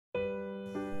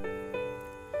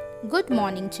Good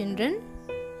morning, children.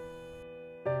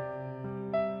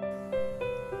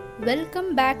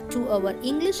 Welcome back to our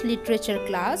English literature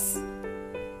class.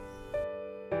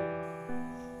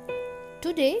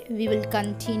 Today we will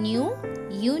continue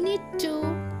Unit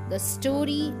 2, The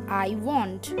Story I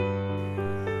Want.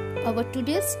 Our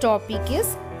today's topic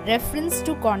is reference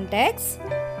to context.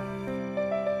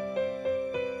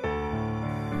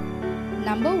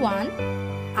 Number 1.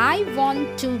 I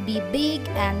want to be big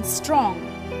and strong.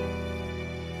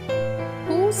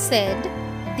 Who said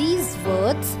these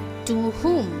words to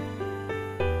whom?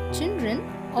 Children,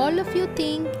 all of you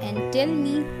think and tell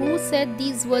me who said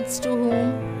these words to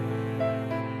whom?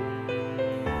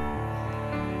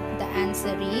 The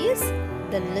answer is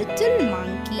the little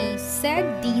monkey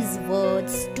said these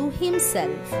words to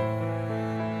himself.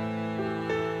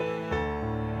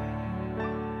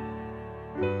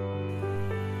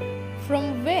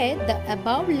 From where the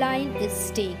above line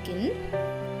is taken?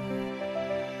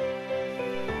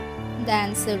 The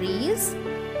answer is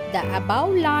the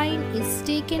above line is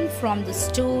taken from the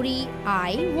story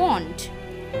I Want.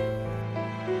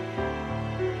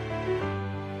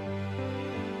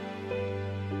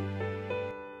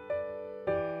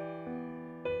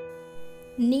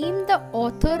 Name the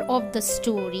author of the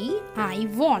story I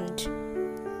Want.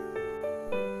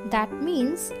 That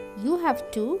means you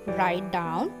have to write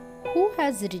down who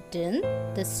has written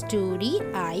the story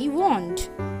I Want.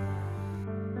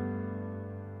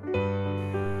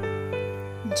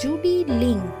 Judy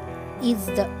Ling is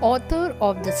the author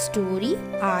of the story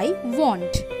I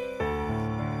Want.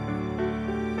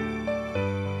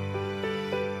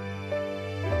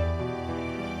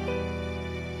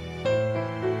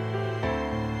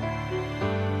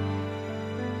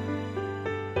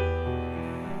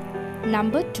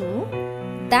 Number 2.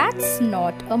 That's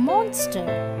not a monster.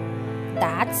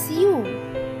 That's you.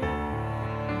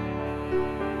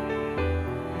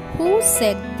 Who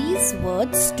said these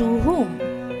words to whom?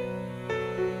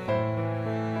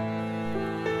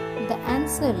 The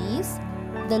answer is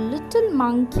the little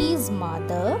monkey's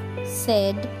mother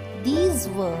said these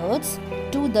words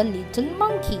to the little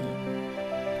monkey.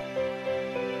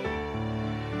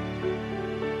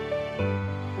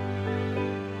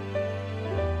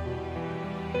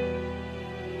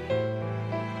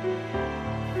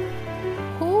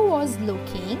 Who was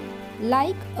looking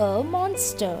like a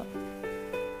monster?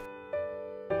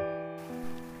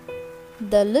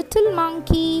 The little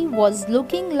monkey was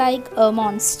looking like a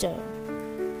monster.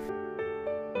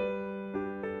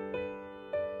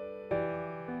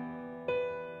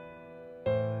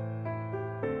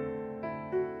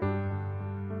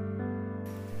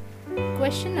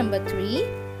 Question number 3.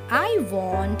 I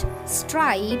want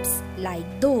stripes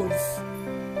like those.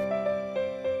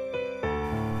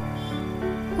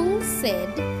 Who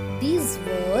said these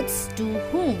words to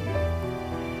whom?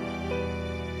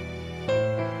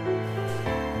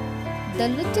 The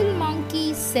little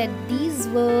monkey said these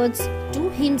words to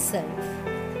himself.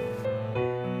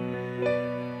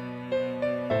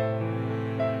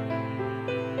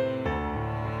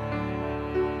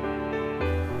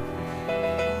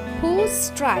 Whose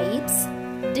stripes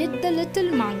did the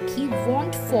little monkey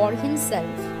want for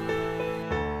himself?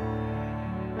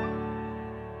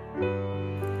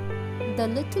 The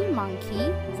little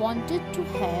monkey wanted to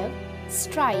have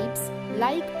stripes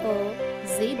like a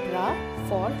zebra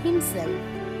for himself.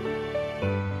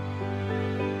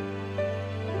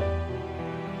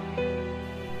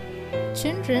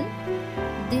 Children,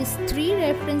 these 3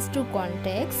 reference to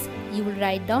context you will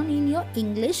write down in your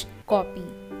English copy.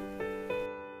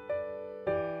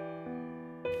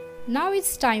 Now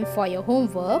it's time for your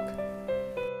homework.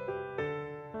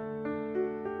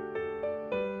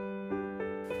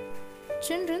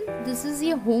 Children, this is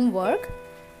your homework.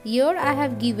 Here I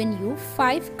have given you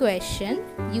 5 questions.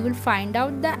 You will find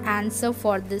out the answer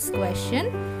for this question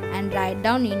and write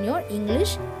down in your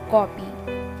English copy.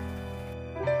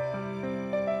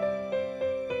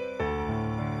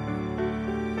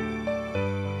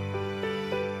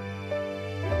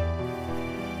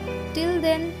 Till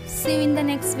then, see you in the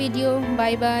next video.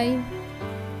 Bye bye.